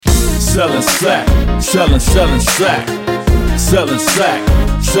Selling slack, selling slack. Selling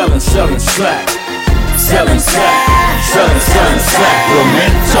slack, selling slack. Selling slack, selling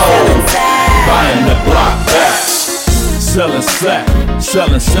Sacramento. Buying the block back. Selling slack,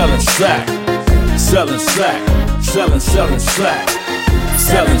 selling slack. Selling slack, selling slack.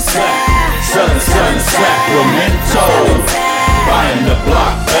 Selling slack, selling Sacramento. Buying the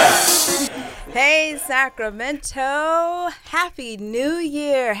block back. Hey, Sacramento. Happy New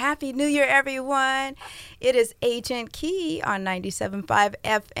Year. Happy New Year, everyone. It is Agent Key on 97.5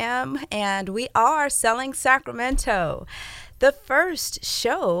 FM, and we are Selling Sacramento, the first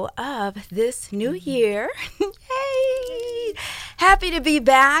show of this new year. Yay! Happy to be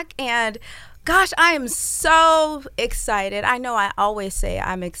back, and gosh, I am so excited. I know I always say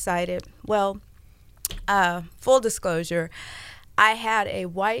I'm excited. Well, full disclosure, I had a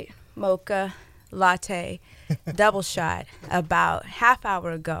white mocha latte double shot about half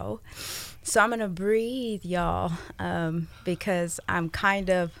hour ago. So I'm going to breathe, y'all, because I'm kind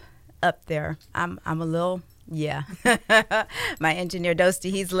of up there. I'm a little, yeah. My engineer,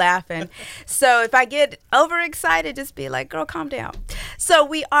 Dosti, he's laughing. So if I get overexcited, just be like, girl, calm down. So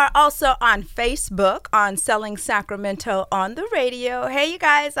we are also on Facebook on Selling Sacramento on the radio. Hey, you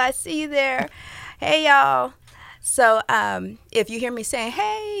guys, I see you there. Hey, y'all. So if you hear me saying,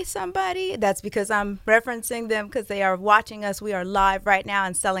 hey, somebody, that's because I'm referencing them because they are watching us. We are live right now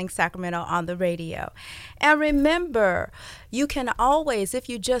on Selling Sacramento on the radio. And remember, you can always, if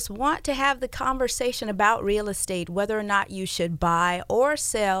you just want to have the conversation about real estate, whether or not you should buy or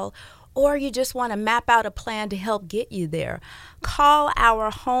sell, or you just want to map out a plan to help get you there, call our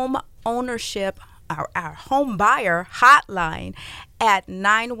home ownership, our home buyer hotline at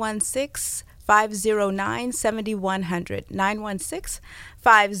 916-509-7100,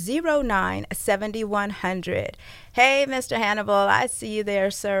 916-509-7100. Hey, Mr. Hannibal, I see you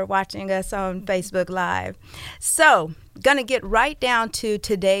there, sir, watching us on Facebook Live. So, gonna get right down to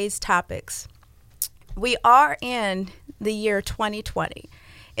today's topics. We are in the year 2020.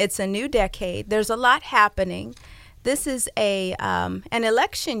 It's a new decade. There's a lot happening. This is an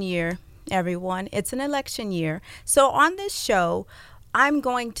election year, everyone. It's an election year. So on this show, I'm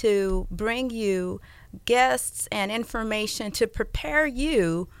going to bring you guests and information to prepare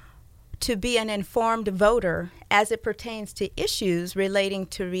you to be an informed voter as it pertains to issues relating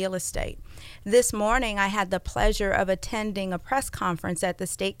to real estate. This morning, I had the pleasure of attending a press conference at the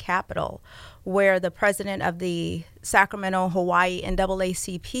state capitol where the president of the Sacramento, Hawaii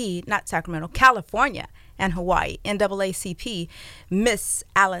NAACP, not Sacramento, California and Hawaii NAACP, Miss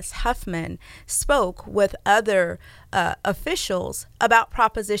Alice Huffman, spoke with other officials about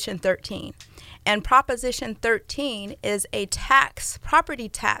Proposition 13. And Proposition 13 is a property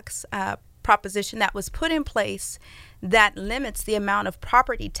tax proposition that was put in place that limits the amount of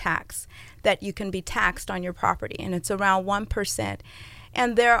property tax that you can be taxed on your property, and it's around 1%.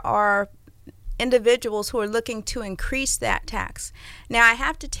 And there are individuals who are looking to increase that tax. Now, I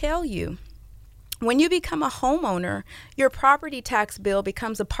have to tell you, when you become a homeowner, your property tax bill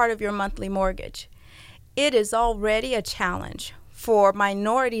becomes a part of your monthly mortgage. It is already a challenge for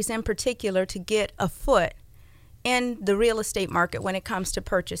minorities in particular to get a foot in the real estate market when it comes to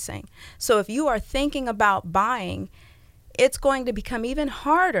purchasing. So if you are thinking about buying, it's going to become even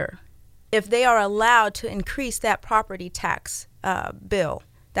harder if they are allowed to increase that property tax bill,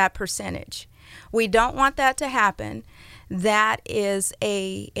 that percentage. We don't want that to happen. That is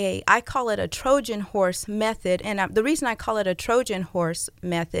I call it a Trojan horse method. And the reason I call it a Trojan horse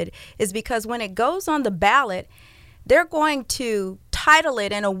method is because when it goes on the ballot, they're going to title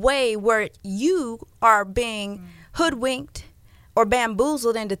it in a way where you are being hoodwinked or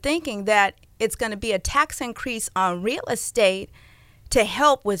bamboozled into thinking that it's going to be a tax increase on real estate to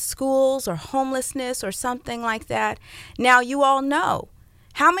help with schools or homelessness or something like that. Now, you all know,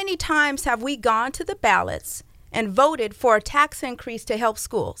 how many times have we gone to the ballots and voted for a tax increase to help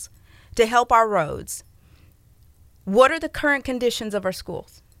schools, to help our roads? What are the current conditions of our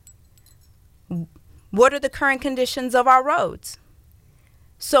schools? What are the current conditions of our roads?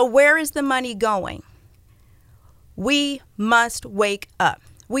 So where is the money going? We must wake up.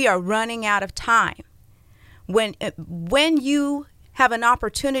 We are running out of time. When you have an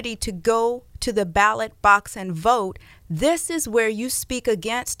opportunity to go to the ballot box and vote, this is where you speak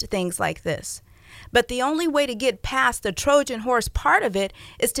against things like this. But the only way to get past the Trojan horse part of it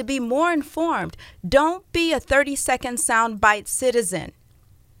is to be more informed. Don't be a 30-second soundbite citizen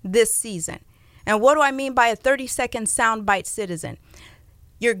this season. And what do I mean by a 30-second soundbite citizen?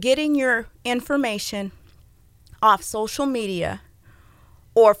 You're getting your information off social media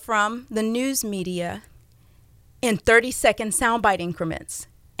or from the news media in 30-second soundbite increments.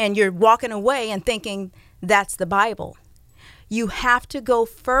 and you're walking away and thinking that's the Bible. You have to go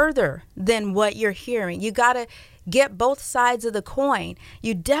further than what you're hearing. You got to get both sides of the coin.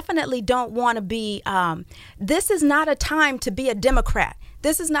 You definitely don't want to be, this is not a time to be a Democrat.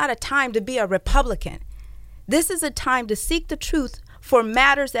 This is not a time to be a Republican. This is a time to seek the truth for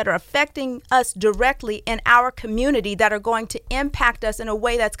matters that are affecting us directly in our community, that are going to impact us in a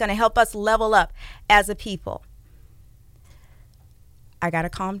way that's going to help us level up as a people. I got to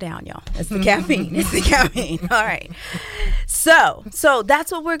calm down, y'all. It's the caffeine. It's the caffeine. All right. So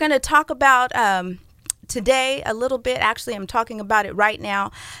that's what we're going to talk about today a little bit. Actually, I'm talking about it right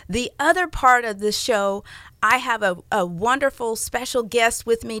now. The other part of the show, I have a wonderful special guest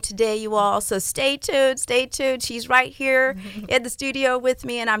with me today, you all. So stay tuned. Stay tuned. She's right here in the studio with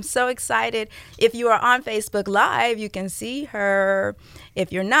me, and I'm so excited. If you are on Facebook Live, you can see her.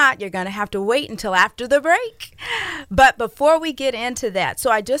 If you're not, you're going to have to wait until after the break. But before we get into that,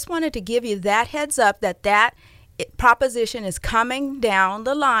 so I just wanted to give you that heads up that proposition is coming down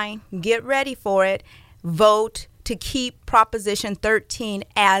the line. Get ready for it. Vote to keep Proposition 13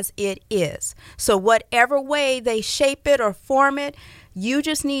 as it is. So whatever way they shape it or form it, you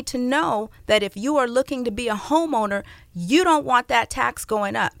just need to know that if you are looking to be a homeowner, you don't want that tax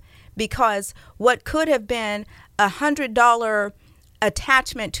going up, because what could have been $100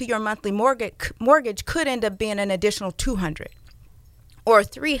 attachment to your monthly mortgage could end up being an additional $200 or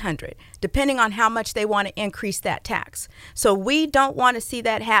 $300, depending on how much they want to increase that tax. So we don't want to see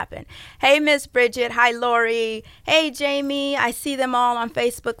that happen. Hey, Miss Bridget. Hi, Lori. Hey, Jamie. I see them all on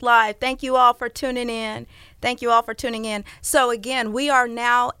Facebook Live. Thank you all for tuning in. Thank you all for tuning in. So again, we are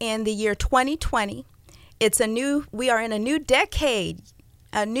now in the year 2020. We are in a new decade.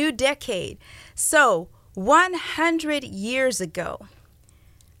 So 100 years ago,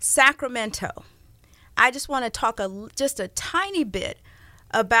 Sacramento. I just want to talk just a tiny bit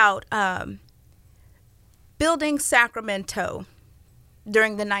about building Sacramento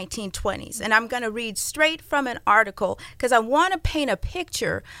during the 1920s. And I'm going to read straight from an article because I want to paint a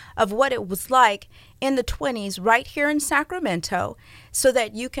picture of what it was like in the 20s right here in Sacramento, so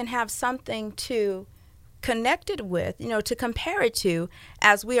that you can have something to connect it with, to compare it to,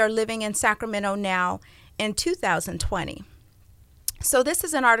 as we are living in Sacramento now in 2020. So this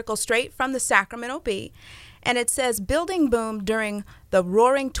is an article straight from the Sacramento Bee, and it says, building boom during the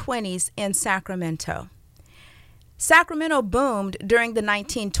roaring 20s in Sacramento. Sacramento boomed during the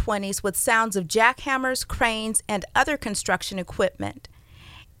 1920s with sounds of jackhammers, cranes, and other construction equipment.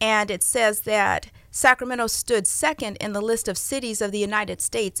 And it says that Sacramento stood second in the list of cities of the United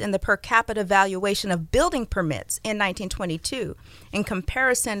States in the per capita valuation of building permits in 1922, in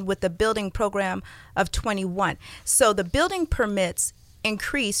comparison with the building program of 21. So the building permits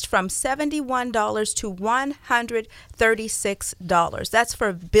increased from $71 to $136. That's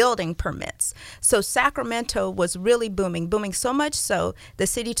for building permits. So Sacramento was really booming so much so the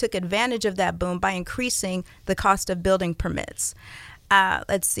city took advantage of that boom by increasing the cost of building permits.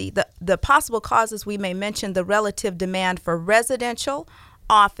 Let's see, the possible causes we may mention: the relative demand for residential,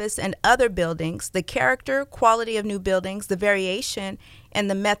 office, and other buildings, the character, quality of new buildings, the variation in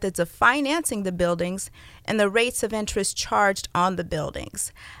the methods of financing the buildings, and the rates of interest charged on the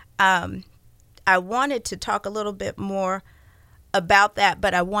buildings. I wanted to talk a little bit more about that,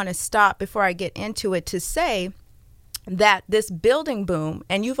 but I want to stop before I get into it to say that this building boom,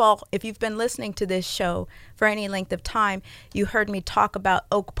 and if you've been listening to this show for any length of time, you heard me talk about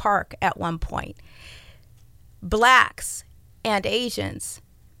Oak Park at one point. Blacks and Asians,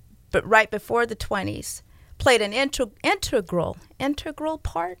 but right before the 20s, played an integral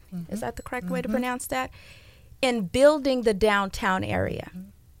part, is that the correct way to pronounce that, in building the downtown area.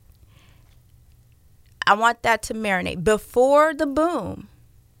 I want that to marinate. Before the boom,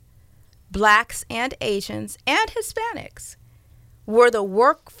 Blacks and Asians and Hispanics were the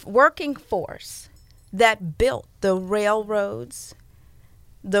working force that built the railroads,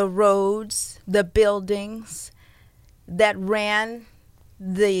 the roads, the buildings, that ran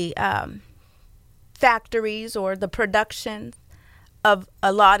the factories or the production of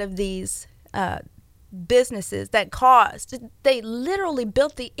a lot of these businesses they literally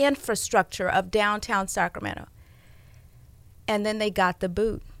built the infrastructure of downtown Sacramento. And then they got the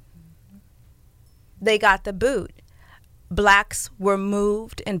boot. Blacks were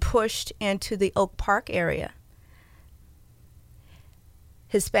moved and pushed into the Oak Park area.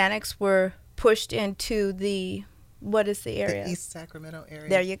 Hispanics were pushed into what is the area? The East Sacramento area.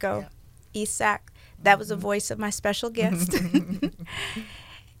 There you go. Yeah. East Sac. That was the voice of my special guest.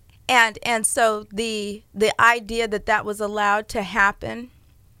 And so the idea that was allowed to happen,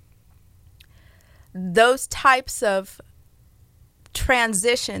 those types of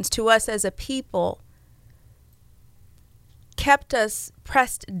transitions to us as a people kept us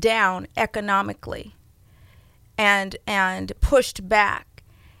pressed down economically and pushed back,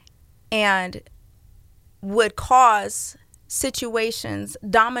 and would cause situations,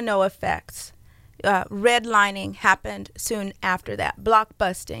 domino effects. Redlining happened soon after that,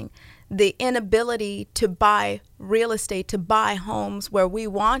 blockbusting, the inability to buy real estate, to buy homes where we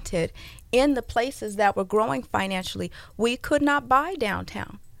wanted in the places that were growing financially. We could not buy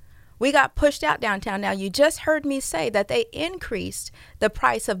downtown. We got pushed out downtown. Now, you just heard me say that they increased the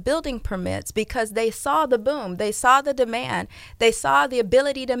price of building permits because they saw the boom, they saw the demand, they saw the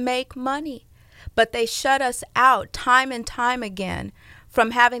ability to make money. But they shut us out time and time again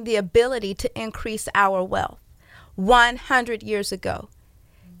from having the ability to increase our wealth 100 years ago.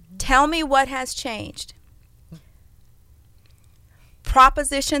 Tell me what has changed.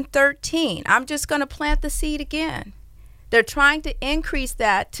 Proposition 13, I'm just going to plant the seed again. They're trying to increase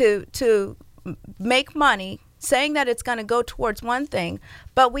that to make money, saying that it's going to go towards one thing,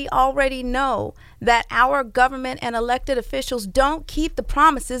 but we already know that our government and elected officials don't keep the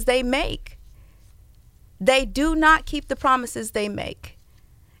promises they make. They do not keep the promises they make.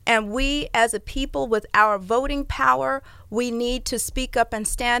 And we as a people with our voting power, we need to speak up and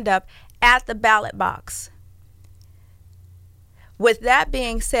stand up at the ballot box. With that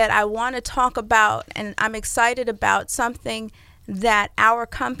being said, I want to talk about, and I'm excited about, something that our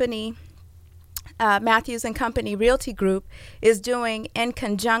company, Matthews and Company Realty Group, is doing in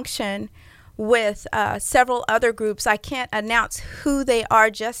conjunction with several other groups. I can't announce who they are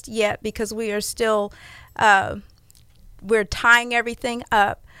just yet because we are still, we're tying everything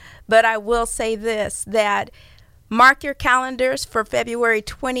up. But I will say this, that mark your calendars for February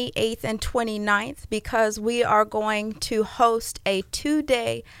 28th and 29th, because we are going to host a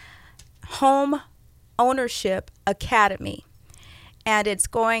 2-day home ownership academy. And it's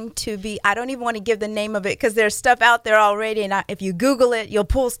going to be, I don't even want to give the name of it because there's stuff out there already. And if you Google it, you'll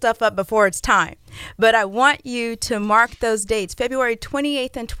pull stuff up before it's time. But I want you to mark those dates, February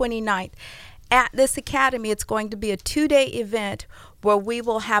 28th and 29th. At this academy, it's going to be a 2-day event where we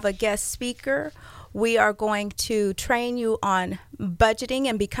will have a guest speaker. We are going to train you on budgeting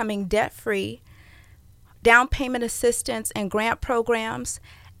and becoming debt-free, down payment assistance and grant programs,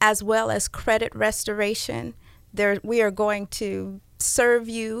 as well as credit restoration. We are going to serve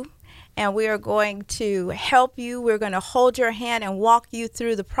you, and we are going to help you. We're going to hold your hand and walk you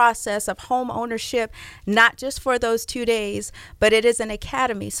through the process of home ownership, not just for those 2 days, but it is an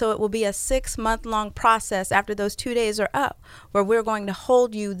academy. So it will be a 6-month-long process after those 2 days are up, where we're going to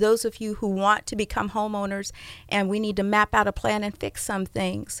hold you, those of you who want to become homeowners, and we need to map out a plan and fix some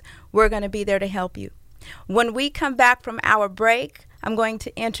things. We're going to be there to help you. When we come back from our break, I'm going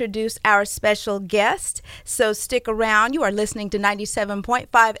to introduce our special guest, so stick around. You are listening to 97.5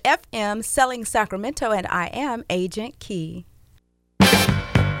 FM, Selling Sacramento, and I am Agent Key.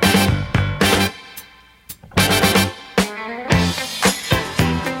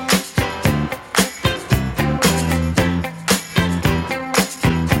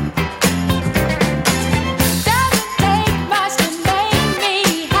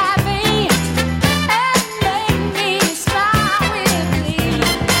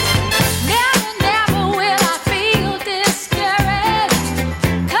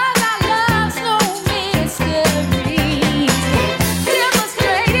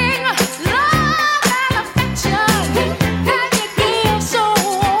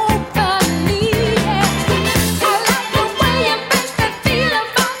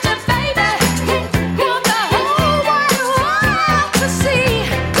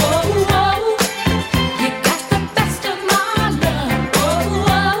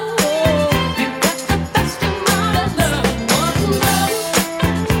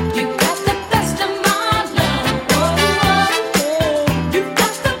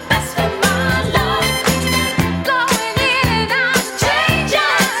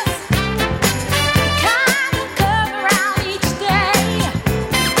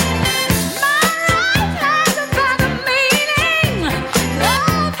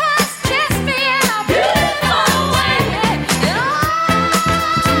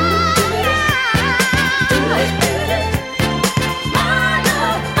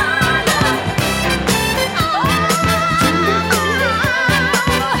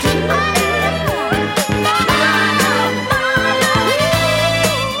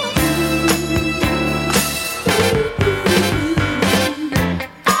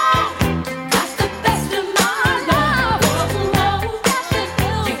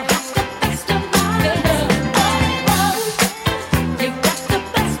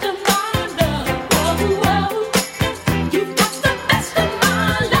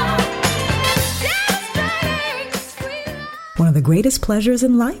 the greatest pleasures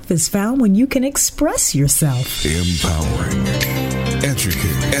in life is found when you can express yourself. Empowering,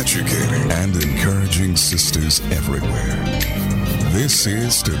 educating, and encouraging sisters everywhere. This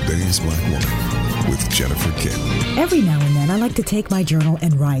is Today's Black Woman with Jennifer Kidd. Every now and then, I like to take my journal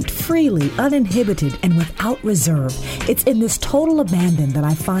and write freely, uninhibited, and without reserve. It's in this total abandon that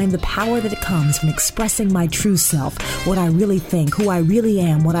I find the power that comes from expressing my true self, what I really think, who I really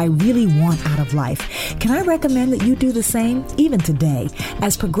am, what I really want out of life. Can I recommend that you do the same, even today?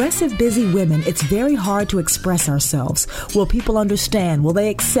 As progressive, busy women, it's very hard to express ourselves. Will people understand? Will they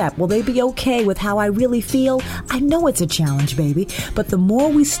accept? Will they be okay with how I really feel? I know it's a challenge, baby, but the more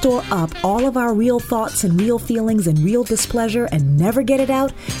we store up all of our real thoughts and real feelings and real displeasure and never get it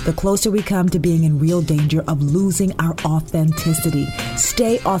out, the closer we come to being in real danger of losing our authenticity.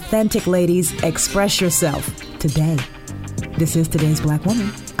 Stay authentic, ladies. Express yourself today. This is Today's Black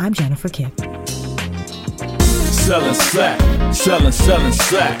Woman. I'm Jennifer Kidd. Selling slack, selling slack,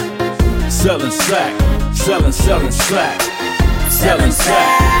 selling slack, selling slack, selling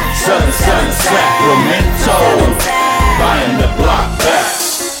slack, selling slack, Memento, buying the block back.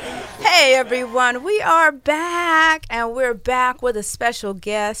 Hey everyone, we are back, and we're back with a special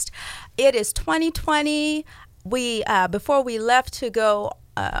guest. It is 2020. We before we left to go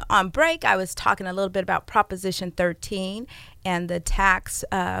on break, I was talking a little bit about Proposition 13 and the tax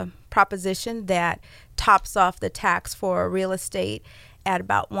proposition that tops off the tax for real estate at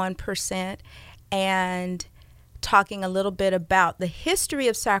about 1%, and talking a little bit about the history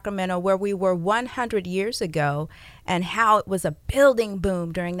of Sacramento, where we were 100 years ago, and how it was a building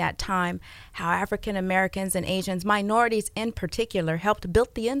boom during that time, how African Americans and Asians, minorities in particular, helped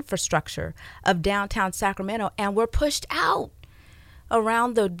build the infrastructure of downtown Sacramento and were pushed out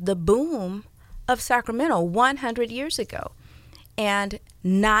around the boom of Sacramento 100 years ago. And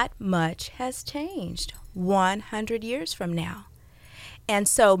not much has changed 100 years from now. And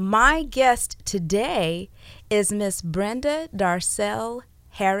so my guest today is Miss Brenda Darcel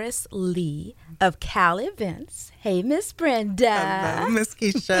Harris Lee of Cal Events. Hey, Miss Brenda. Hello, Miss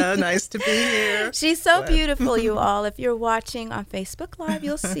Keisha. Nice to be here. She's so beautiful, you all. If you're watching on Facebook Live,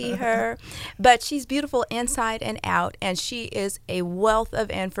 you'll see her. But she's beautiful inside and out, and she is a wealth of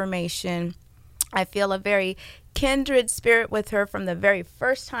information. I feel a very kindred spirit with her from the very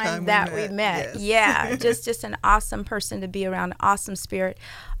first time that we met. Yes. Yeah, just an awesome person to be around, awesome spirit,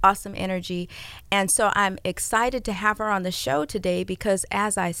 awesome energy. And so I'm excited to have her on the show today because,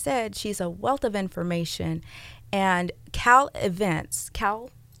 as I said, she's a wealth of information. And Cal Events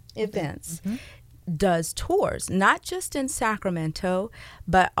does tours, not just in Sacramento,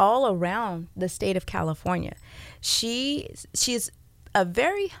 but all around the state of California. She's a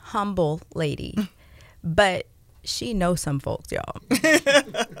very humble lady, but she knows some folks, y'all.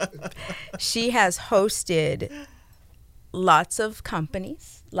 She has hosted lots of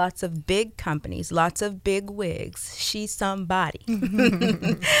companies, lots of big companies, lots of big wigs. She's somebody.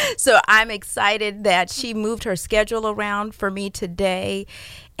 So I'm excited that she moved her schedule around for me today.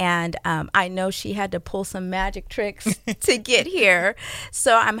 And I know she had to pull some magic tricks to get here.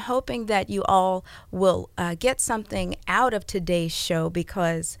 So I'm hoping that you all will get something out of today's show,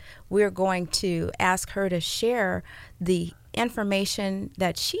 because we're going to ask her to share the information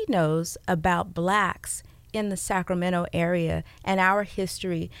that she knows about Blacks in the Sacramento area and our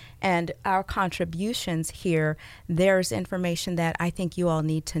history and our contributions here. There's information that I think you all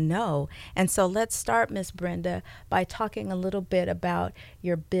need to know. And so let's start, Miss Brenda, by talking a little bit about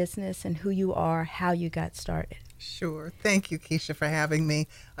your business and who you are, how you got started. Sure. Thank you, Keisha, for having me.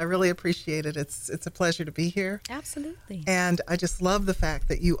 I really appreciate it. It's a pleasure to be here. Absolutely. And I just love the fact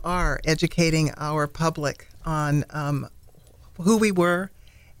that you are educating our public on who we were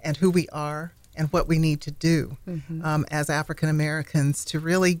and who we are and what we need to do as African Americans to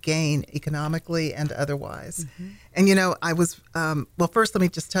really gain economically and otherwise. And, you know, I was, well, first let me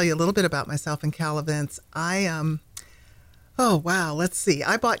just tell you a little bit about myself and Cal Events. Let's see.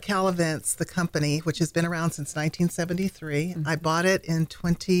 I bought Cal Events, the company, which has been around since 1973. I bought it in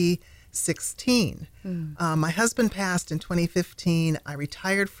 2016. My husband passed in 2015. I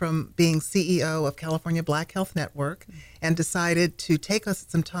retired from being CEO of California Black Health Network and decided to take us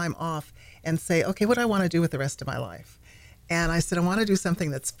some time off and say, okay, what do I want to do with the rest of my life? And I said, I want to do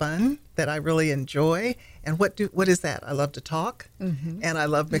something that's fun, that I really enjoy. And what is that? I love to talk, and I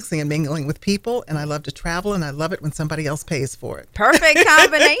love mixing and mingling with people, and I love to travel, and I love it when somebody else pays for it. Perfect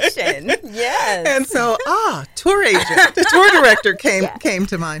combination. Yes. And so, tour agent, the tour director came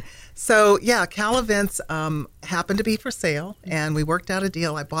to mind. So, yeah, Cal Events happened to be for sale, and we worked out a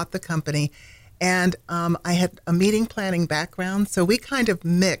deal. I bought the company, and I had a meeting planning background, so we kind of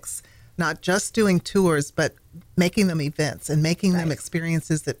mix not just doing tours, but making them events and making them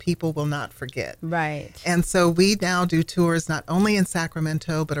experiences that people will not forget. Right. And so we now do tours not only in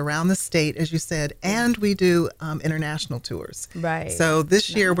Sacramento, but around the state, as you said, and we do international tours. Right. So this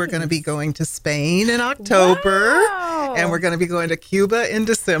year we're going to be going to Spain in October, Wow. and we're going to be going to Cuba in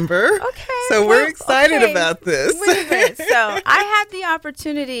December. Okay. So we're excited about this. Wait a minute. So I had the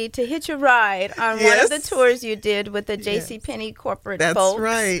opportunity to hitch a ride on one of the Yes. tours you did with the JCPenney corporate That's folks.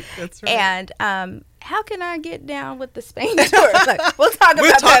 right. That's right. And how can I get down with the Spain tour? Like, we'll talk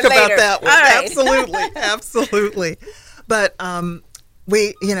We'll about talk that later. about that one. All right. Absolutely. Absolutely. But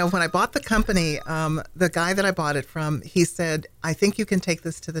we, when I bought the company, the guy that I bought it from, he said, I think you can take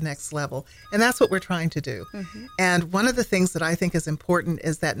this to the next level. And that's what we're trying to do. Mm-hmm. And one of the things that I think is important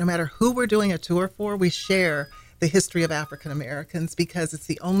is that no matter who we're doing a tour for, we share the history of African Americans, because it's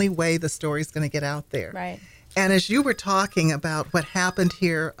the only way the story's going to get out there. Right. And as you were talking about what happened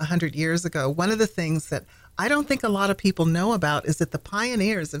here 100 years ago, one of the things that I don't think a lot of people know about is that the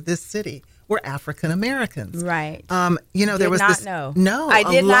pioneers of this city were African Americans. Right. There was not this. know. No, I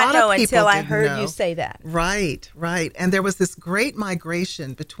did a not lot know of people until I didn't heard know. you say that. Right, right. And there was this great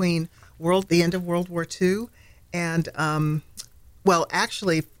migration between the end of World War II and,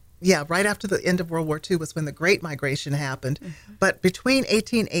 right after the end of World War II was when the Great Migration happened. Mm-hmm. But between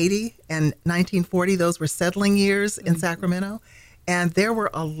 1880 and 1940, those were settling years in Sacramento. And there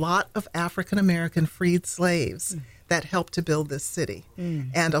were a lot of African American freed slaves that helped to build this city.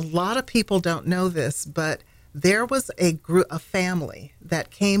 And a lot of people don't know this, but there was a family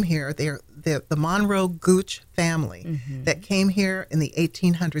that came here, the Monroe Gooch family, that came here in the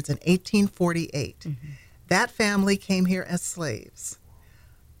 1800s, in 1848. That family came here as slaves.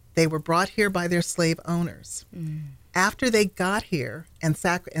 They were brought here by their slave owners. After they got here, and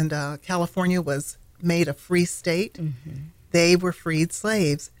California was made a free state, they were freed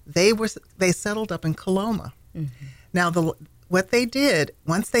slaves. They settled up in Coloma. Now, what they did,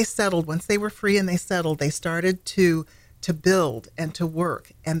 once they were free and they settled, they started to build and to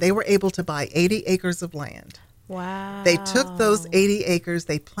work, and they were able to buy 80 acres of land. Wow. They took those 80 acres,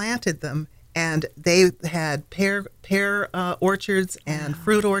 they planted them, and they had pear orchards and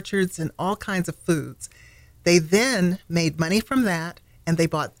fruit orchards and all kinds of foods. They then made money from that, and they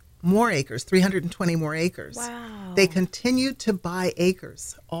bought more acres, 320 more acres. Wow. They continued to buy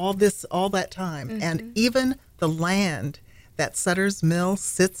acres all that time, and even the land that Sutter's Mill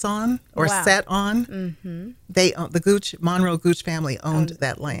sits on or sat on, they the Monroe Gooch family owned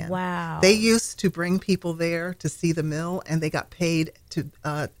that land. Wow. They used to bring people there to see the mill, and they got paid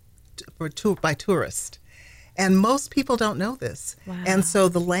by tourists. And most people don't know this. Wow. And so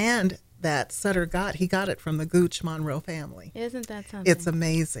the land that Sutter got, he got it from the Gooch Monroe family. Isn't that something? It's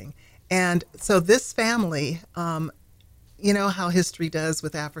amazing. And so this family, you know how history does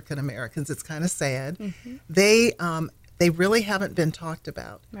with African Americans, it's kind of sad. They really haven't been talked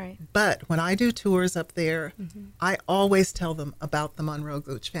about. Right. But when I do tours up there, I always tell them about the Monroe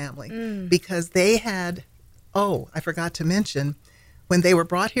Gooch family because they had, I forgot to mention, when they were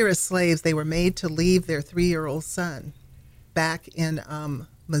brought here as slaves, they were made to leave their 3-year-old son back in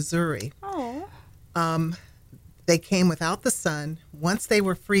Missouri. Oh. They came without the son. Once they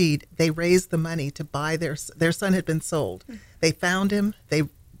were freed, they raised the money to buy their son had been sold. They found him. They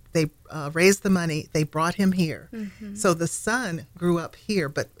raised the money. They brought him here. So the son grew up here,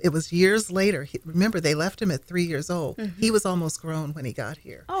 but it was years later. Remember, they left him at 3 years old. He was almost grown when he got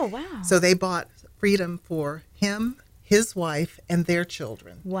here. Oh, wow. So they bought freedom for him, his wife, and their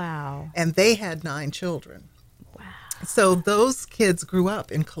children. Wow. And they had 9 children. Wow. So those kids grew up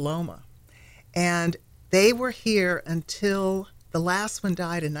in Coloma. And they were here until the last one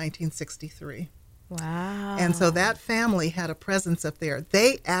died in 1963. Wow. And so that family had a presence up there.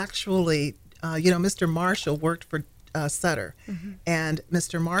 They actually, Mr. Marshall worked for Sutter, and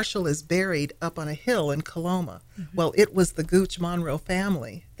Mr. Marshall is buried up on a hill in Coloma. Well, it was the Gooch Monroe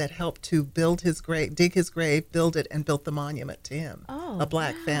family that helped to build his grave, dig his grave, build it, and built the monument to him, a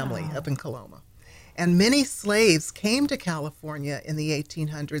black family up in Coloma. And many slaves came to California in the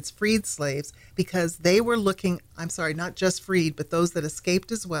 1800s, freed slaves, because they were looking, not just freed, but those that escaped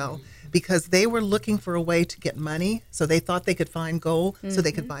as well, because they were looking for a way to get money, so they thought they could find gold, so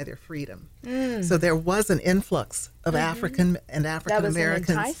they could buy their freedom. So there was an influx of African and African Americans,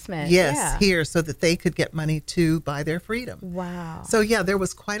 that was an enticement. here, so that they could get money to buy their freedom. Wow. So yeah, there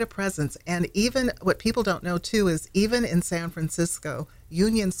was quite a presence. And even what people don't know too is even in San Francisco,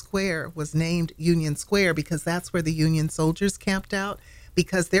 Union Square was named Union Square because that's where the Union soldiers camped out,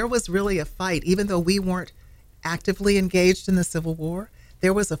 because there was really a fight. Even though we weren't actively engaged in the Civil War,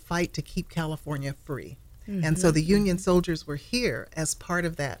 there was a fight to keep California free. And so the Union soldiers were here as part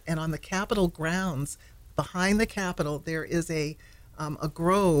of that. And on the Capitol grounds, behind the Capitol, there is a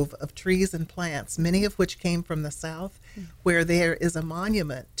grove of trees and plants, many of which came from the South, where there is a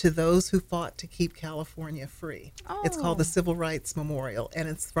monument to those who fought to keep California free. It's called the Civil Rights Memorial, and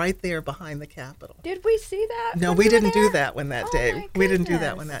it's right there behind the Capitol. Did we see that? No, when we were didn't do there? that one that Oh, day. my We didn't do that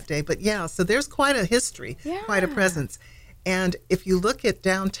goodness. one that day. But yeah, so there's quite a history, quite a Yeah. presence. And if you look at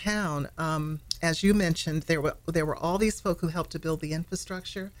downtown, as you mentioned, there were all these folk who helped to build the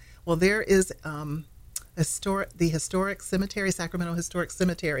infrastructure. Well, there is the historic cemetery, Sacramento Historic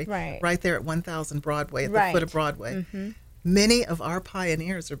Cemetery, right there at 1000 Broadway, at the foot of Broadway. Many of our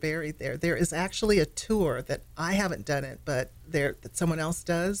pioneers are buried there. There is actually a tour that I haven't done it, but that someone else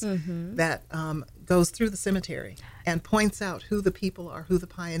does that goes through the cemetery and points out who the people are, who the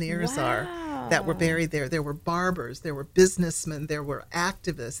pioneers are that were buried there. There were barbers, there were businessmen, there were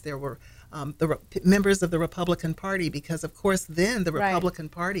activists, there were members of the Republican Party, because of course then the Republican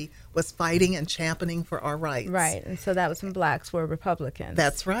Party was fighting and championing for our rights. Right, and so that was when blacks were Republicans.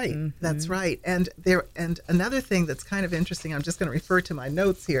 That's right. That's right. And another thing that's kind of interesting, I'm just going to refer to my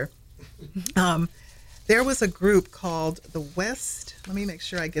notes here. There was a group called the West. Let me make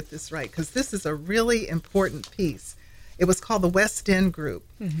sure I get this right, because this is a really important piece. It was called the West End Group,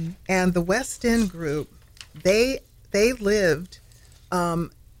 and the West End Group, they lived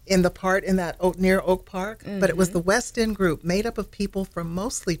in the part in that near Oak Park, but it was the West End Group, made up of people from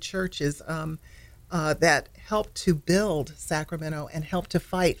mostly churches that helped to build Sacramento and helped to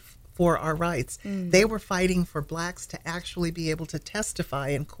fight for our rights. They were fighting for blacks to actually be able to testify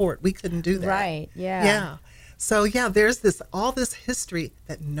in court. We couldn't do that. Right, yeah. Yeah. So yeah, there's all this history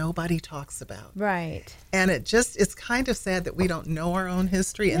that nobody talks about. Right. And it's kind of sad that we don't know our own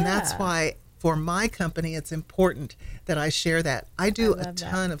history, and that's why for my company it's important that I share that. I do a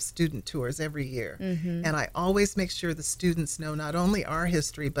ton of student tours every year, and I always make sure the students know not only our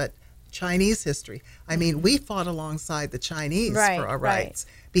history but Chinese history. I mean, we fought alongside the Chinese for our rights,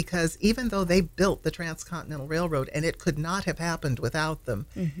 because even though they built the Transcontinental Railroad, and it could not have happened without them,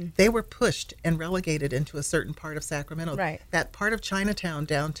 they were pushed and relegated into a certain part of Sacramento. Right. That part of Chinatown,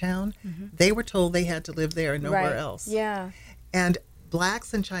 downtown, they were told they had to live there and nowhere else. Yeah. And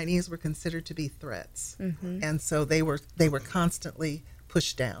blacks and Chinese were considered to be threats. And so they were constantly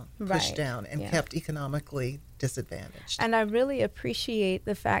pushed down, and kept economically disadvantaged. And I really appreciate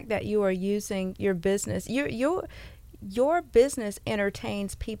the fact that you are using your business. Your business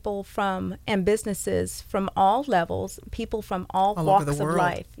entertains people and businesses from all levels, people from all walks over the of world.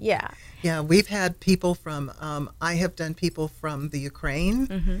 life. Yeah. Yeah, we've had people from, I have done people from the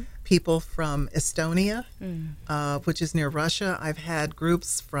Ukraine, people from Estonia, which is near Russia. I've had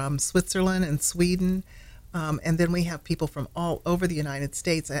groups from Switzerland and Sweden. And then we have people from all over the United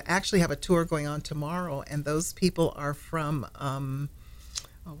States. I actually have a tour going on tomorrow, and those people are from,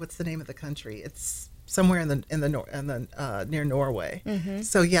 what's the name of the country? It's somewhere near Norway.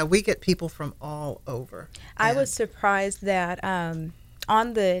 So yeah, we get people from all over. I was surprised that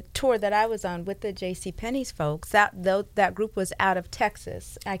on the tour that I was on with the JCPenney's folks, that group was out of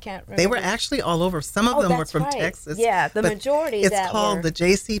Texas. I can't remember. They were actually all over. Some of them were from Texas. Yeah, the majority. It's called the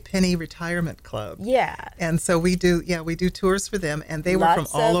JCPenney Retirement Club. Yeah. And so we do tours for them, and they were from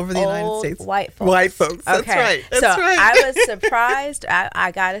all over the United States. White folks. White folks. That's okay. right. That's so right. I was surprised.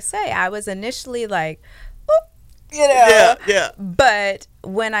 I gotta say, I was initially like, Yeah. But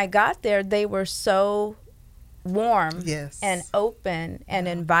when I got there, they were so warm and open and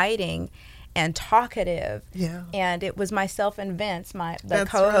inviting and talkative. Yeah. And it was myself and Vince, the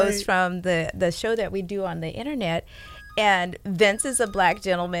co-host from the show that we do on the internet. And Vince is a black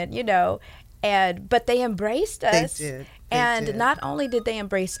gentleman, but they embraced us. They did. And not only did they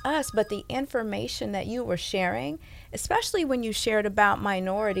embrace us, but the information that you were sharing, especially when you shared about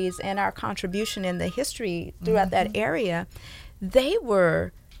minorities and our contribution in the history throughout that area,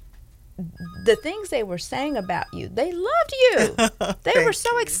 the things they were saying about you, they loved you. They were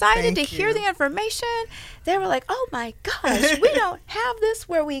so excited to hear the information. They were like, oh my gosh, we don't have this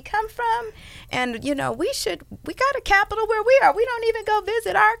where we come from. And, we got a capital where we are. We don't even go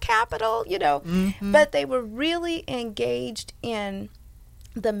visit our capital, But they were really engaged in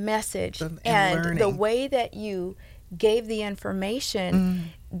the message and learning. The way that you gave the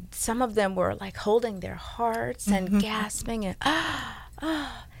information. Some of them were like holding their hearts and gasping and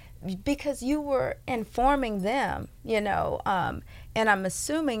because you were informing them, and I'm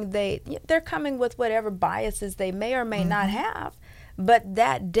assuming they're coming with whatever biases they may or may not have, but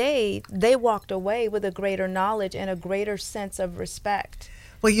that day they walked away with a greater knowledge and a greater sense of respect.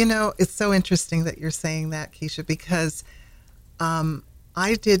 Well, it's so interesting that you're saying that, Keisha, because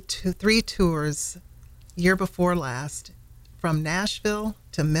I did 3 tours year before last, from Nashville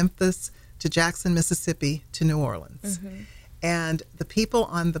to Memphis to Jackson, Mississippi to New Orleans. And the people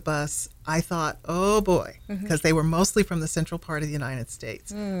on the bus, I thought, oh boy, because they were mostly from the central part of the United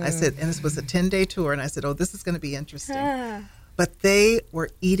States. I said, and this was a 10-day tour, and I said, oh, this is going to be interesting. But they were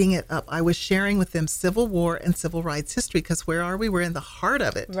eating it up. I was sharing with them Civil War and civil rights history, because where are we? We're in the heart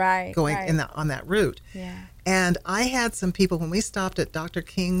of it, going on that route. Yeah. And I had some people, when we stopped at Dr.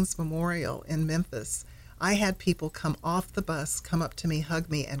 King's Memorial in Memphis, I had people come off the bus, come up to me,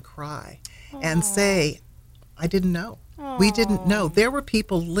 hug me, and cry, and say, I didn't know. We didn't know. There were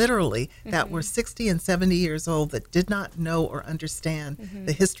people literally that were 60 and 70 years old that did not know or understand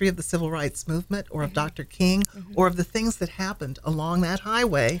the history of the civil rights movement, or of Dr. King, or of the things that happened along that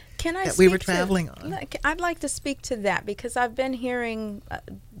highway that we were traveling on. I'd like to speak to that, because I've been hearing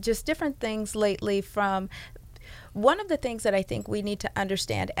just different things lately from. One of the things that I think we need to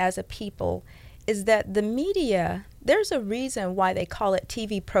understand as a people is that the media, there's a reason why they call it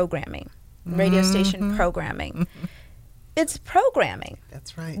TV programming, radio station programming. It's programming.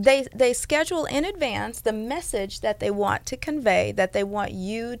 That's right. They schedule in advance the message that they want to convey, that they want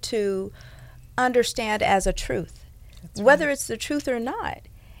you to understand as a truth, whether it's the truth or not.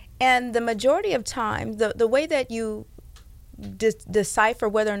 And the majority of time, the way that you decipher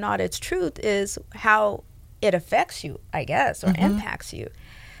whether or not it's truth is how it affects you, I guess, or impacts you.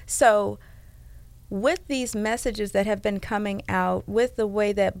 So with these messages that have been coming out, with the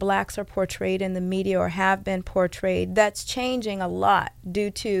way that blacks are portrayed in the media or have been portrayed, that's changing a lot due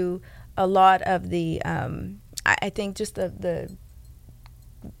to a lot of the, I think just the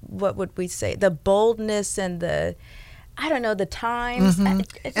what would we say, the boldness and the, I don't know, the times. And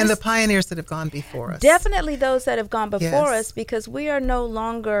the pioneers that have gone before us. Definitely those that have gone before us, because we are no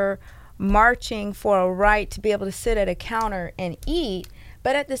longer marching for a right to be able to sit at a counter and eat.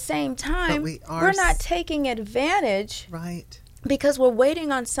 But at the same time, we're not taking advantage, because we're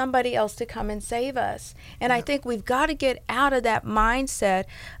waiting on somebody else to come and save us. And I think we've got to get out of that mindset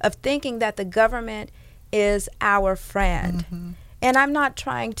of thinking that the government is our friend. And I'm not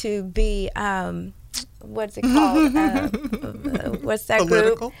trying to be, what's it called? What's that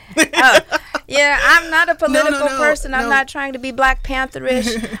Political? group? Yeah, I'm not a political person. I'm not trying to be Black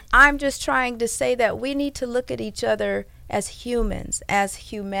Pantherish. I'm just trying to say that we need to look at each other as humans, as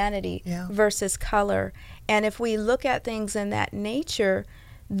humanity versus color. And if we look at things in that nature,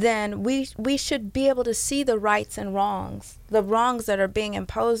 then we should be able to see the rights and wrongs, the wrongs that are being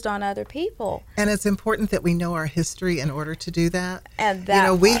imposed on other people. And it's important that we know our history in order to do that. And that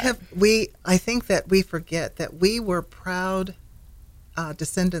I think that we forget that we were proud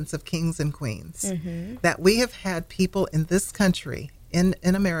descendants of kings and queens, that we have had people in this country, in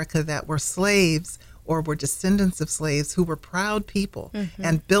America, that were slaves or were descendants of slaves who were proud people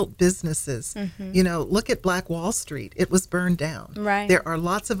and built businesses. You know, look at Black Wall Street. It was burned down. Right. There are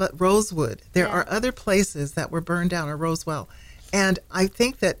lots of Rosewood. There are other places that were burned down, or Roswell. And I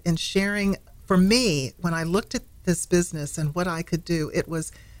think that in sharing, for me, when I looked at this business and what I could do, it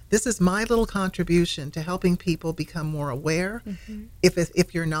was, this is my little contribution to helping people become more aware.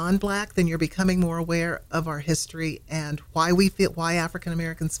 If you're non-Black, then you're becoming more aware of our history and why African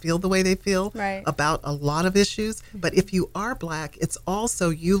Americans feel the way they feel about a lot of issues. But if you are Black, it's also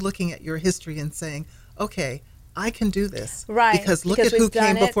you looking at your history and saying, okay, I can do this. Because look at who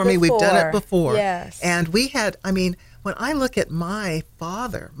came before me. We've done it before. And we had, I mean, when I look at my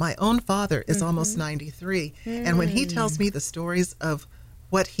father, my own father is almost 93. And when he tells me the stories of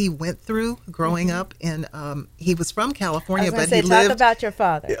what he went through growing up in, he was from California, but he lived. Talk about your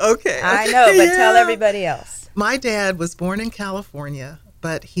father. Okay. I know, but tell everybody else. My dad was born in California,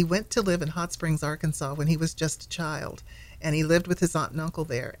 but he went to live in Hot Springs, Arkansas when he was just a child. And he lived with his aunt and uncle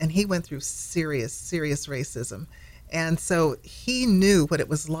there. And he went through serious, serious racism. And so he knew what it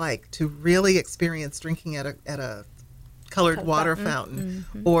was like to really experience drinking at a colored water fountain,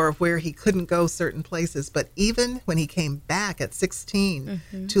 or where he couldn't go certain places. But even when he came back at 16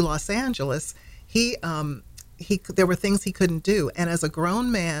 to Los Angeles, there were things he couldn't do. And as a grown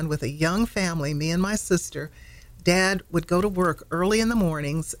man with a young family, me and my sister, Dad would go to work early in the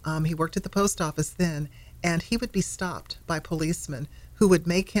mornings. He worked at the post office then, and he would be stopped by policemen who would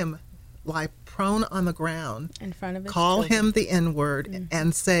make him lie prone on the ground, in front of his call him the N-word,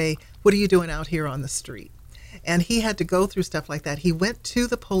 and say, "What are you doing out here on the street?" And he had to go through stuff like that. He went to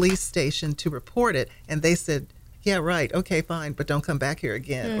the police station to report it, and they said, yeah, right, okay, fine, but don't come back here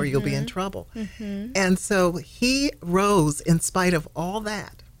again or you'll be in trouble. And so he rose in spite of all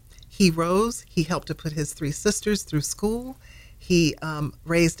that. He rose. He helped to put his 3 sisters through school. He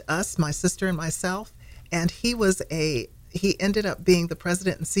raised us, my sister and myself, and he was he ended up being the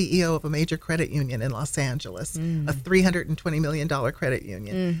president and CEO of a major credit union in Los Angeles, a $320 million credit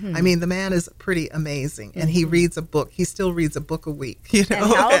union. I mean, the man is pretty amazing, and he reads a book. He still reads a book a week, you know,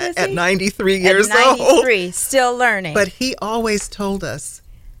 And how old is at he? 93 years At old. 93, still learning. But he always told us,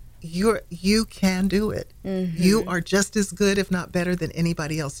 you can do it. You are just as good, if not better, than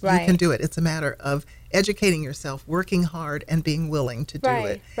anybody else. Right. You can do it. It's a matter of educating yourself, working hard, and being willing to do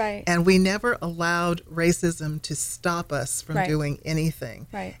it. Right. And we never allowed racism to stop us from Right. doing anything.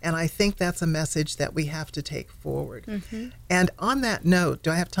 Right. And I think that's a message that we have to take forward. And on that note,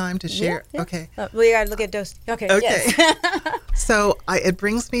 do I have time to share? Yeah. Okay. We got to look at those. Okay. Okay. Yes. So it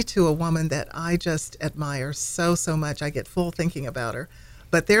brings me to a woman that I just admire so much. I get full thinking about her.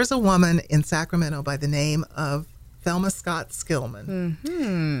 But there's a woman in Sacramento by the name of Thelma Scott Skillman.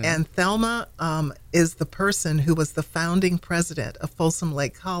 And Thelma is the person who was the founding president of Folsom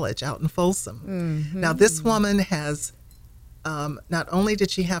Lake College out in Folsom. Now, this woman has, not only did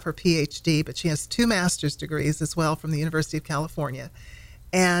she have her PhD, but she has 2 master's degrees as well from the University of California.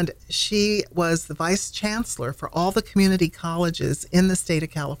 And she was the vice chancellor for all the community colleges in the state of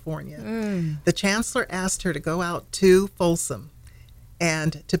California. The chancellor asked her to go out to Folsom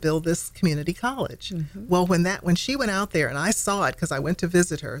and to build this community college. Well, when she went out there, and I saw it because I went to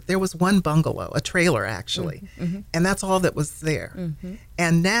visit her, there was one bungalow, a trailer actually, and that's all that was there.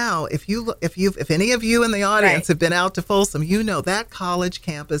 And now, if any of you in the audience Right. have been out to Folsom, you know that college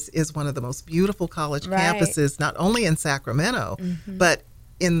campus is one of the most beautiful college Right. campuses, not only in Sacramento, but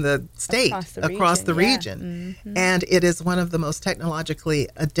in the state, Across the region. yeah. And it is one of the most technologically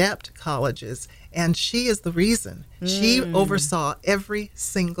adept colleges. And she is the reason. She oversaw every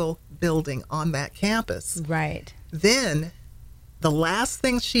single building on that campus. Right. Then the last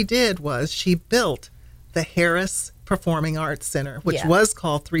thing she did was she built the Harris Performing Arts Center, which Yeah. was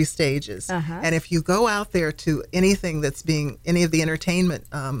called 3 Stages. And if you go out there to anything that's any of the entertainment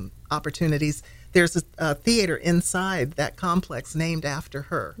opportunities, there's a theater inside that complex named after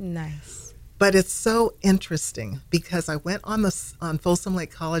her. Nice. But it's so interesting because I went on Folsom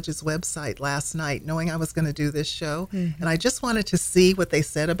Lake College's website last night knowing I was going to do this show, and I just wanted to see what they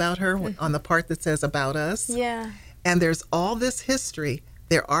said about her on the part that says about us. Yeah. And there's all this history.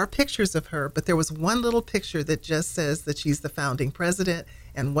 There are pictures of her, but there was one little picture that just says that she's the founding president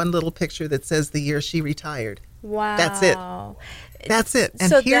and one little picture that says the year she retired. Wow. That's it. That's it. And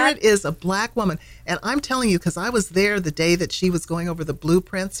So here that- it is, a black woman. And I'm telling you, because I was there the day that she was going over the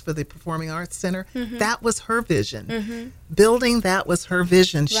blueprints for the Performing Arts Center, that was her vision. Building that was her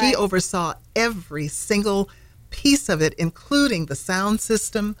vision. She Right. oversaw every single piece of it, including the sound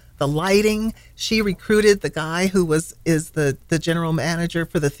system, the lighting. She recruited the guy who is the general manager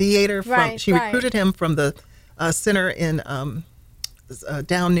for the theater. She recruited him from the center in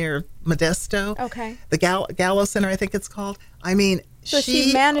down near Modesto. Okay. The Gallo Center, I think it's called. I mean, So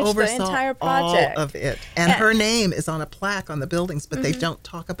she managed the oversaw entire project. all of it. And her name is on a plaque on the buildings, but they don't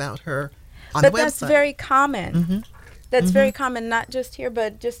talk about her on But the website. that's very common. That's very common, not just here,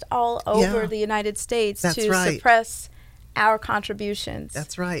 but just all over Yeah. the United States That's to right. suppress our contributions.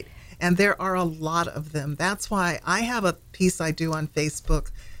 That's right. And there are a lot of them. That's why I have a piece I do on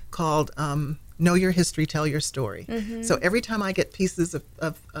Facebook called Know Your History, Tell Your Story. So every time I get pieces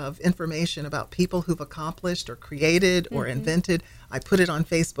of information about people who've accomplished or created or invented, I put it on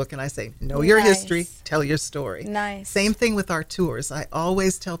Facebook and I say, know your history, Nice. tell your story. Nice. Same thing with our tours. I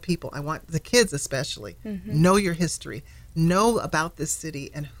always tell people, I want the kids especially, know your history. Know about this city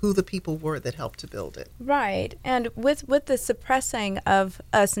and who the people were that helped to build it. Right. And with the suppressing of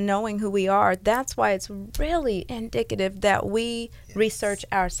us knowing who we are, that's why it's really indicative that we research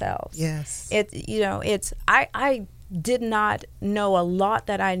ourselves. Yes. I did not know a lot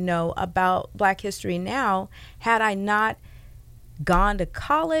that I know about Black history now had I not gone to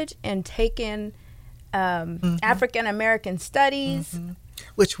college and taken African American studies.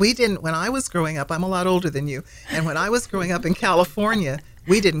 Which we didn't when I was growing up. I'm a lot older than you. And when I was growing up in California,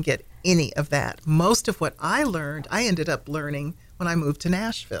 we didn't get any of that. Most of what I learned, I ended up learning when I moved to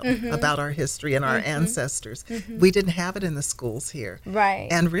Nashville about our history and our ancestors. We didn't have it in the schools here. Right.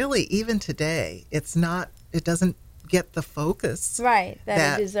 And really, even today, it doesn't get the focus. Right,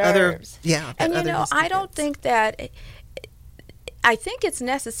 that it other- deserves. that And other history I don't gets. think that, I think it's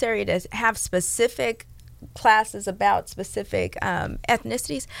necessary to have specific classes about specific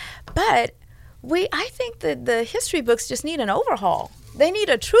ethnicities, but I think that the history books just need an overhaul. They need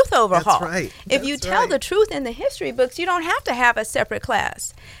a truth overhaul. That's right. If you That's tell right. the truth in the history books, you don't have to have a separate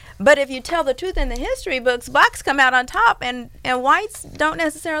class. But if you tell the truth in the history books, blacks come out on top, and whites don't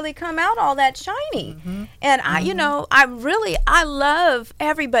necessarily come out all that shiny. And I love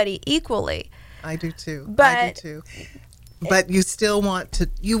everybody equally. I do too. I But- do too. But you still want to.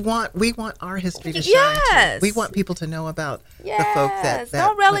 We want our history to shine. Yes. Too. We want people to know about the folk that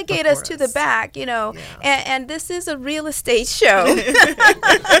don't relegate us to the back. And this is a real estate show.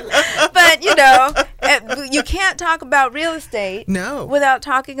 But you can't talk about real estate without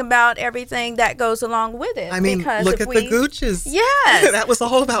talking about everything that goes along with it. I mean, look at the Gooches. Yes. That was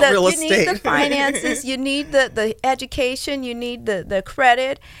all about real estate. You need the finances, you need the education, you need the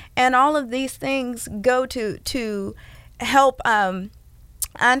credit, and all of these things go to help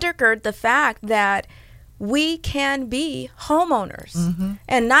undergird the fact that we can be homeowners,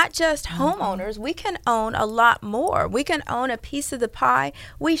 and not just homeowners. We can own a lot more. We can own a piece of the pie.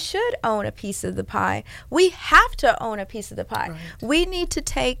 We should own a piece of the pie. We have to own a piece of the pie. Right. We need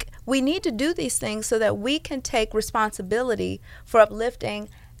to do these things so that we can take responsibility for uplifting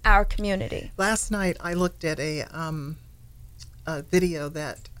our community. Last night I looked at a video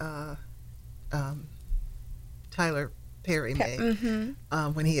that Tyler Perry made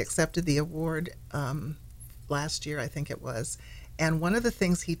when he accepted the award last year, I think it was. And one of the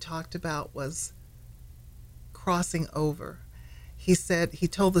things he talked about was crossing over. He said, he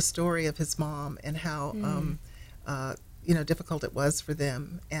told the story of his mom and how difficult it was for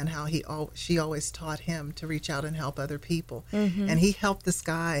them, and how she always taught him to reach out and help other people. And he helped this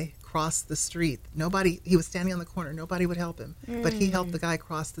guy cross the street. He was standing on the corner. Nobody would help him, but he helped the guy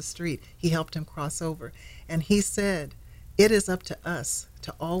cross the street. He helped him cross over. And he said, it is up to us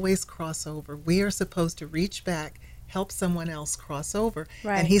to always cross over. We are supposed to reach back, help someone else cross over.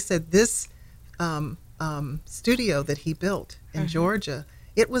 Right. And he said this studio that he built in Georgia,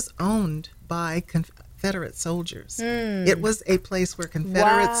 it was owned by Confederate soldiers. It was a place where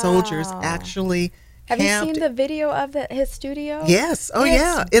Confederate soldiers actually Have you seen the video of his studio? Yes. Oh,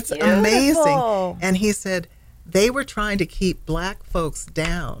 yeah. It's beautiful. Amazing. And he said, they were trying to keep black folks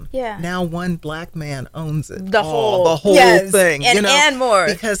down. Yeah. Now one black man owns it. The whole thing. And more.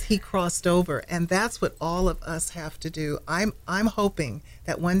 Because he crossed over. And that's what all of us have to do. I'm hoping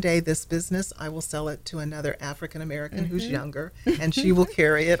that one day this business, I will sell it to another African American who's younger, and she will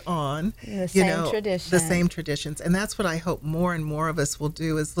carry it on. The same traditions. And that's what I hope more and more of us will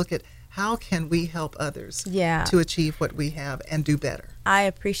do, is look at how can we help others to achieve what we have and do better. I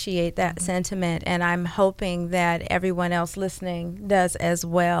appreciate that sentiment, and I'm hoping that everyone else listening does as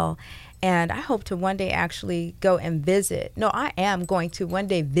well. And I hope to one day actually go and visit. No, I am going to one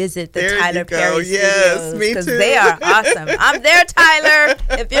day visit the Tyler Perry Studios, because they are awesome. I'm there, Tyler,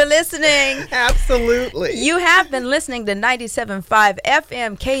 if you're listening. Absolutely. You have been listening to 97.5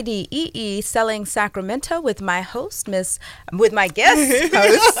 FM KDEE, Selling Sacramento, with my host, with my guest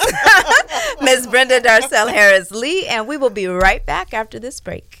host, Miss Brenda Darcel Harris Lee, and we will be right back after this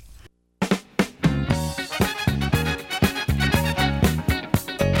break.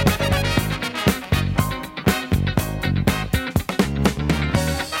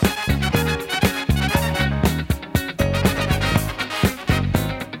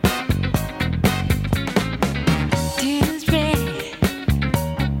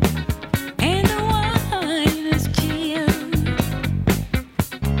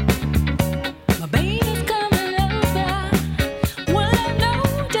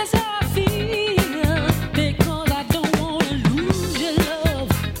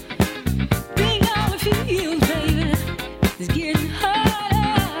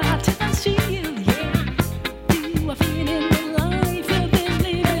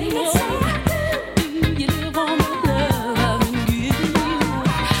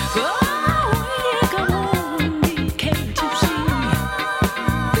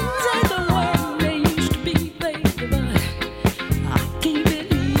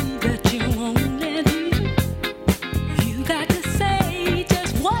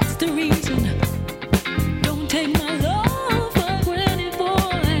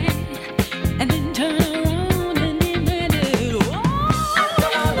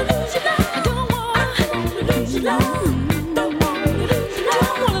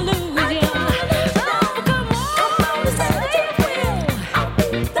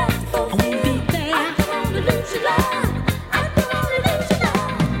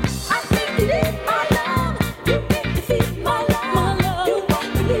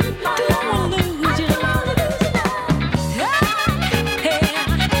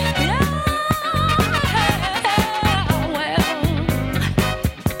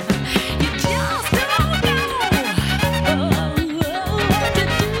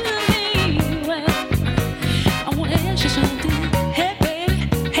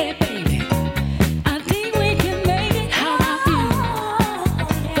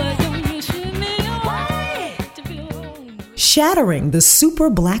 Shattering the super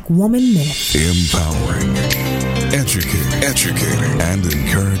black woman myth. Empowering. educating, and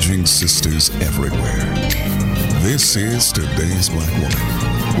encouraging sisters everywhere. This is Today's Black Woman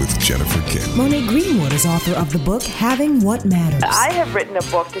with Jennifer Kim. Monet Greenwood is author of the book Having What Matters. I have written a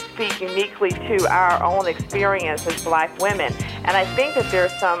book to speak uniquely to our own experience as Black women, and I think that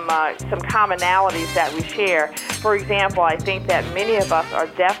there's some commonalities that we share. For example, I think that many of us are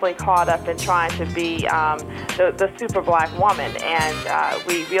definitely caught up in trying to be the super Black woman, and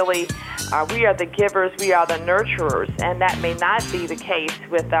we really we are the givers, we are the nurturers, and that may not be the case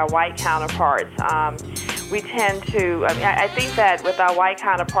with our white counterparts. We tend to, I think that with our white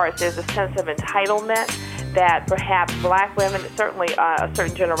counterparts, there's a sense of entitlement that perhaps Black women, certainly a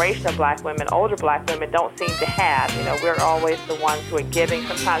certain generation of Black women, older Black women, don't seem to have. You know, we're always the ones who are giving.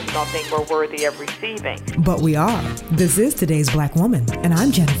 Sometimes we don't think we're worthy of receiving. But we are. This is Today's Black Woman, and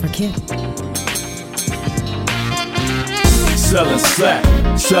I'm Jennifer Kim. Selling slack,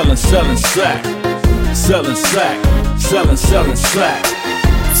 selling slack, selling slack, selling slack,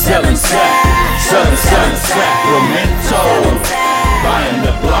 selling slack, selling Sacramento, buying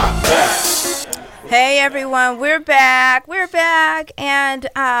the block back. Hey everyone, we're back, and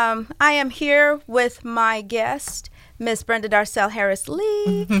I am here with my guest, Miss Brenda Darcel Harris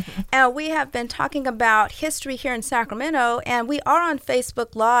Lee, and we have been talking about history here in Sacramento, and we are on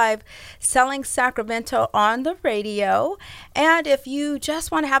Facebook Live, Selling Sacramento on the radio. And if you just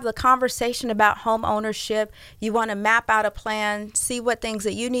want to have the conversation about home ownership, you want to map out a plan, see what things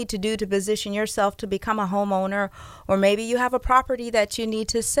that you need to do to position yourself to become a homeowner, or maybe you have a property that you need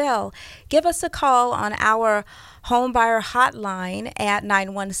to sell, give us a call on our home buyer hotline at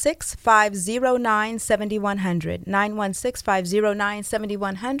 916-509-7100.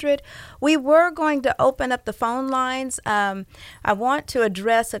 916-509-7100. We were going to open up the phone lines. I want to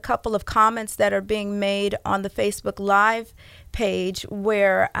address a couple of comments that are being made on the Facebook Live page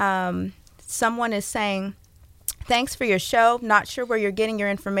where someone is saying, thanks for your show. Not sure where you're getting your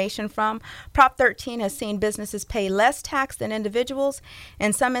information from. Prop 13 has seen businesses pay less tax than individuals.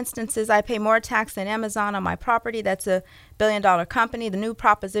 In some instances, I pay more tax than Amazon on my property. That's a billion-dollar company. The new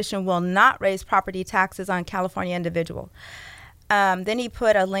proposition will not raise property taxes on California individual. Then he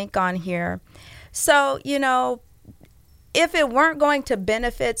put a link on here. So, you know, if it weren't going to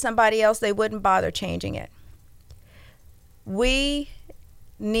benefit somebody else, they wouldn't bother changing it. We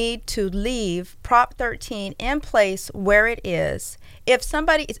need to leave Prop 13 in place where it is. If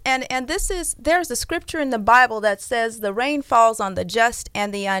somebody, and there's a scripture in the Bible that says the rain falls on the just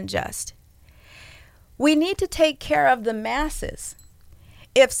and the unjust. We need to take care of the masses.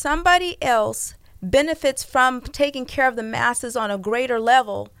 If somebody else benefits from taking care of the masses on a greater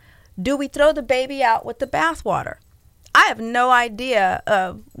level, do we throw the baby out with the bathwater? I have no idea.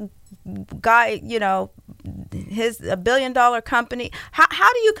 Guy, you know, a billion-dollar company.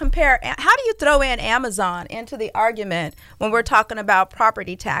 How do you compare? How do you throw in Amazon into the argument when we're talking about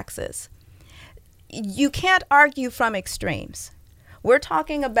property taxes? You can't argue from extremes. We're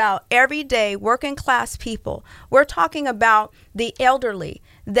talking about everyday working class people. We're talking about the elderly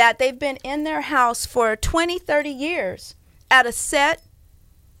that they've been in their house for 20, 30 years at a set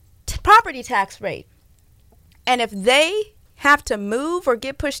property tax rate. And if they have to move or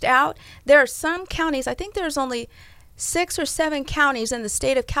get pushed out, there are some counties, I think there's only 6 or 7 counties in the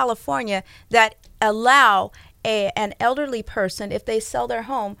state of California that allow an elderly person, if they sell their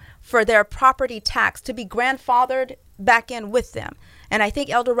home, for their property tax to be grandfathered back in with them. And I think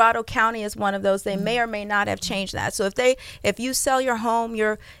El Dorado County is one of those. They may or may not have changed that. So if you sell your home,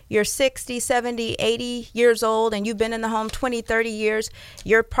 you're 60, 70, 80 years old, and you've been in the home 20, 30 years,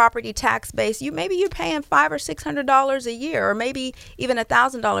 your property tax base, maybe you're paying $500 or $600 a year, or maybe even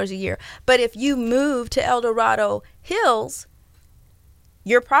 $1,000 a year. But if you move to El Dorado Hills,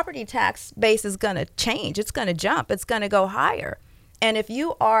 your property tax base is going to change. It's going to jump. It's going to go higher. And if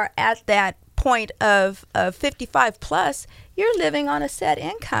you are at that point of 55 plus, you're living on a set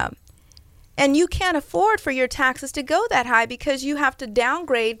income. And you can't afford for your taxes to go that high because you have to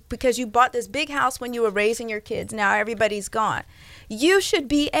downgrade because you bought this big house when you were raising your kids. Now everybody's gone. You should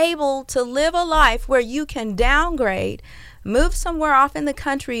be able to live a life where you can downgrade, move somewhere off in the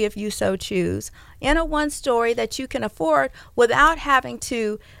country if you so choose, in a one-story that you can afford without having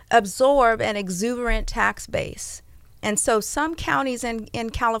to absorb an exuberant tax base. And so some counties in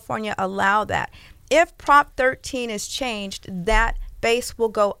California allow that. If Prop 13 is changed, that base will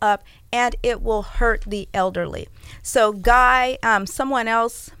go up and it will hurt the elderly. So Guy, someone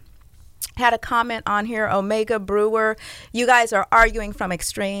else had a comment on here, Omega Brewer. You guys are arguing from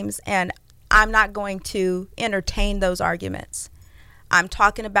extremes, and I'm not going to entertain those arguments. I'm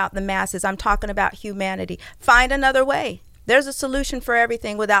talking about the masses. I'm talking about humanity. Find another way. There's a solution for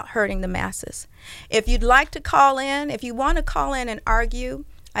everything without hurting the masses. If you'd like to call in, if you want to call in and argue,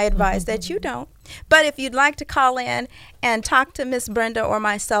 I advise that you don't. But if you'd like to call in and talk to Miss Brenda or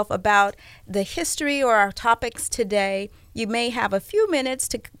myself about the history or our topics today, you may have a few minutes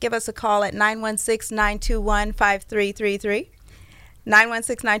to give us a call at 916-921-5333.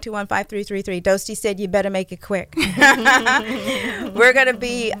 916-921-5333. Dosty said you better make it quick. We're going to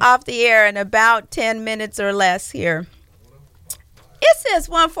be off the air in about 10 minutes or less here. It says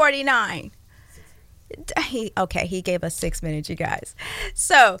 149. He gave us 6 minutes, you guys.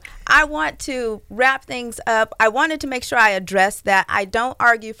 So I want to wrap things up. I wanted to make sure I address that. I don't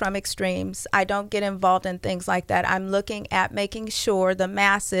argue from extremes. I don't get involved in things like that. I'm looking at making sure the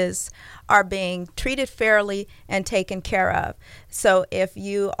masses are being treated fairly and taken care of. So if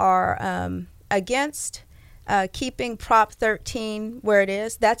you are against keeping Prop 13 where it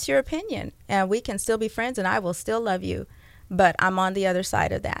is, that's your opinion. And we can still be friends and I will still love you. But I'm on the other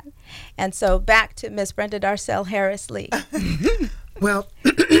side of that. And so back to Miss Brenda Darcel Harris Lee. Well,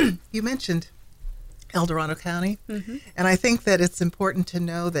 you mentioned El Dorado County. And I think that it's important to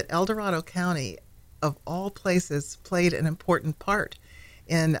know that El Dorado County, of all places, played an important part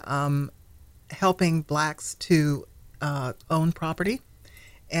in helping blacks to own property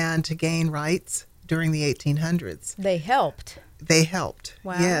and to gain rights during the 1800s. They helped.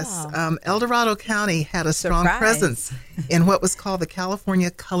 Wow. Yes. El Dorado County had a strong Surprise. presence in what was called the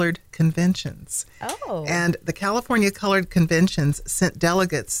California Colored Conventions. Oh. And the California Colored Conventions sent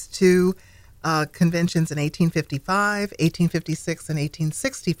delegates to conventions in 1855, 1856, and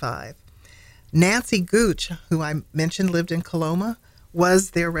 1865. Nancy Gooch, who I mentioned lived in Coloma, was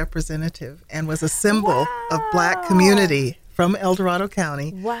their representative and was a symbol of black community from El Dorado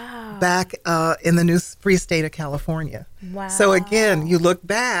County back in the new free state of California. Wow. So again, you look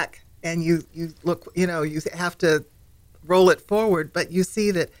back and you look, you have to roll it forward, but you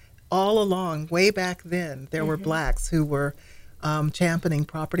see that all along, way back then, there were blacks who were championing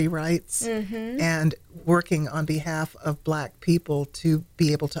property rights and working on behalf of black people to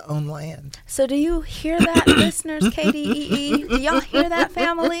be able to own land. So do you hear that, listeners, KDEE? Do y'all hear that,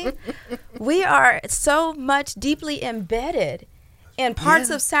 family? We are so much deeply embedded in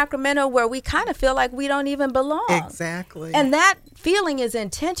parts of Sacramento where we kind of feel like we don't even belong. Exactly. And that feeling is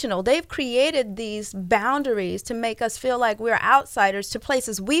intentional. They've created these boundaries to make us feel like we're outsiders to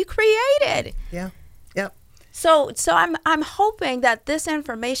places we created. Yeah. Yep. So I'm hoping that this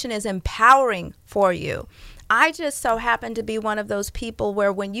information is empowering for you. I just so happen to be one of those people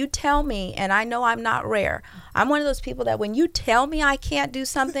where when you tell me, and I know I'm not rare, I'm one of those people that when you tell me I can't do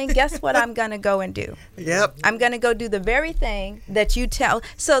something, guess what I'm going to go and do? Yep. I'm going to go do the very thing that you tell.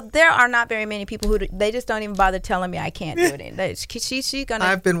 So there are not very many people who they just don't even bother telling me I can't do it. She's gonna.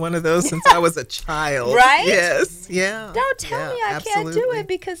 I've been one of those since I was a child. Right? Yes. Yeah. Don't tell me I can't do absolutely. it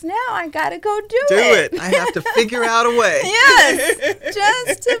because now I got to go do it. I have to figure out a way. Yes,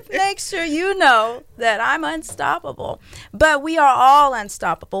 just to make sure you know that I'm unstoppable. But we are all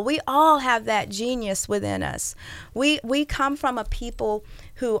unstoppable. We all have that genius within us. We come from a people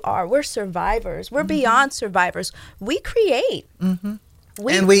we're survivors. We're beyond survivors. We create. And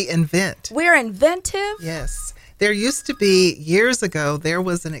we invent. We're inventive. Yes. There used to be, years ago, there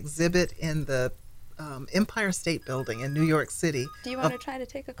was an exhibit in the Empire State Building in New York City. Do you want to try to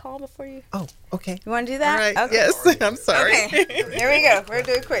take a call before you? Oh, okay. You want to do that? All right. Okay. Yes. I'm sorry. Okay. Here we go. We're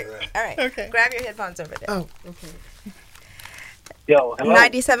doing quick. All right. Okay. Grab your headphones over there. Oh, okay. Yo, hello.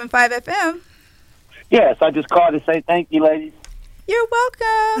 97.5 FM. Yes, I just called to say thank you, ladies. You're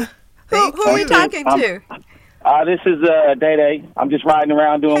welcome. Thank Who are we you. talking to? This is Day Day. I'm just riding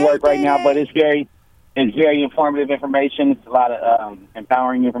around doing Hey, work right now, Day-Day. but it's very informative information. It's a lot of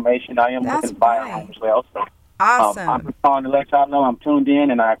empowering information. I am That's looking to buy a right. home as well. So Awesome. I'm just calling to let y'all know I'm tuned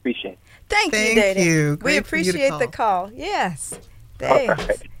in and I appreciate it. Thank you, Thank Dada. you. We Great for you to appreciate the call. call. Yes. All Thanks.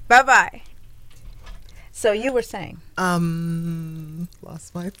 right. Bye-bye. So you were saying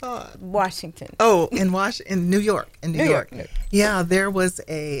Lost my thought. Washington. Oh, in New York. In New York. New York. Yeah, there was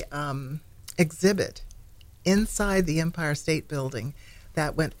a exhibit inside the Empire State Building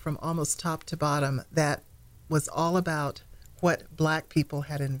that went from almost top to bottom that was all about what black people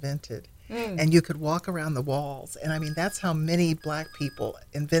had invented. And you could walk around the walls. And I mean, that's how many black people,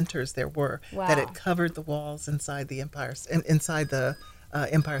 inventors there were, that Wow. it covered the walls inside the Empire State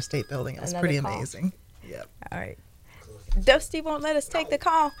Building. It was Another pretty call. amazing. Yep. All right. Dosty won't let us take the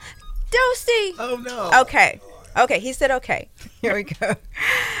call. Dosty! Oh, no. Okay. Okay, he said okay. Here we go.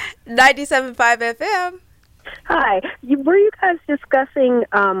 97.5 FM. Hi. Were you guys discussing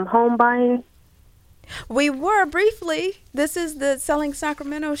home buying? We were briefly. This is the Selling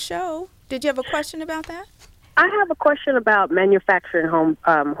Sacramento show. Did you have a question about that? I have a question about manufacturing home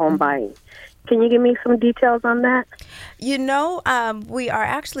buying. Can you give me some details on that? You know, we are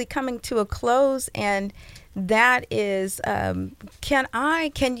actually coming to a close, and that is, can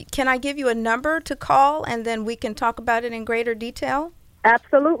I give you a number to call, and then we can talk about it in greater detail?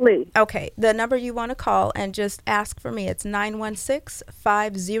 Absolutely. Okay, the number you want to call and just ask for me, it's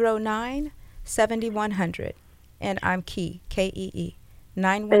 916-509-7100, and I'm Kee, K-E-E,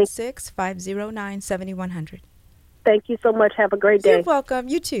 916-509-7100. Thank you so much. Have a great day. You're welcome.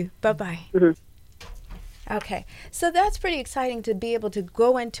 You too. Bye-bye. Mm-hmm. Okay, so that's pretty exciting to be able to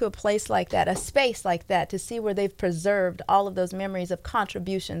go into a place like that, a space like that, to see where they've preserved all of those memories of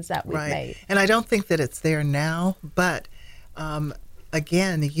contributions that we've made. And I don't think that it's there now, but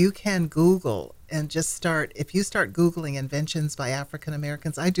again, you can Google and just start, if you start Googling inventions by African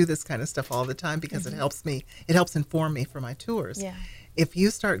Americans, I do this kind of stuff all the time because it helps inform me for my tours. Yeah. If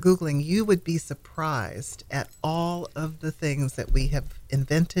you start Googling, you would be surprised at all of the things that we have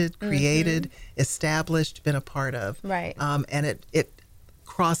invented, created, established, been a part of. Right. And it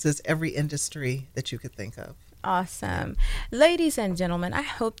crosses every industry that you could think of. Awesome. Ladies and gentlemen, I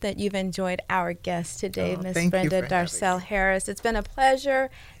hope that you've enjoyed our guest today, Miss Brenda Darcel Harris. It's been a pleasure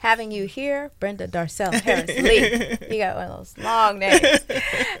having you here. Brenda Darcel Harris Lee. You got one of those long names.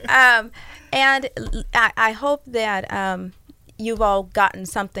 And I hope that you've all gotten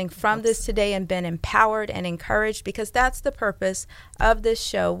something from this today and been empowered and encouraged, because that's the purpose of this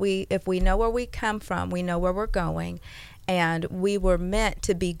show. If we know where we come from, we know where we're going, and we were meant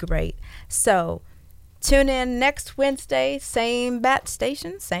to be great. So tune in next Wednesday, same bat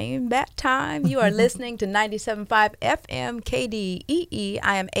station, same bat time. You are listening to 97.5 FM KDEE.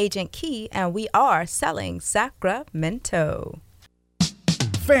 I am Agent Kee, and we are selling Sacramento.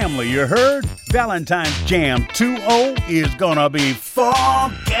 Family, you heard? Valentine's Jam 2.0 is gonna be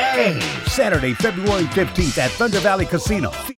funky. Saturday, February 15th at Thunder Valley Casino.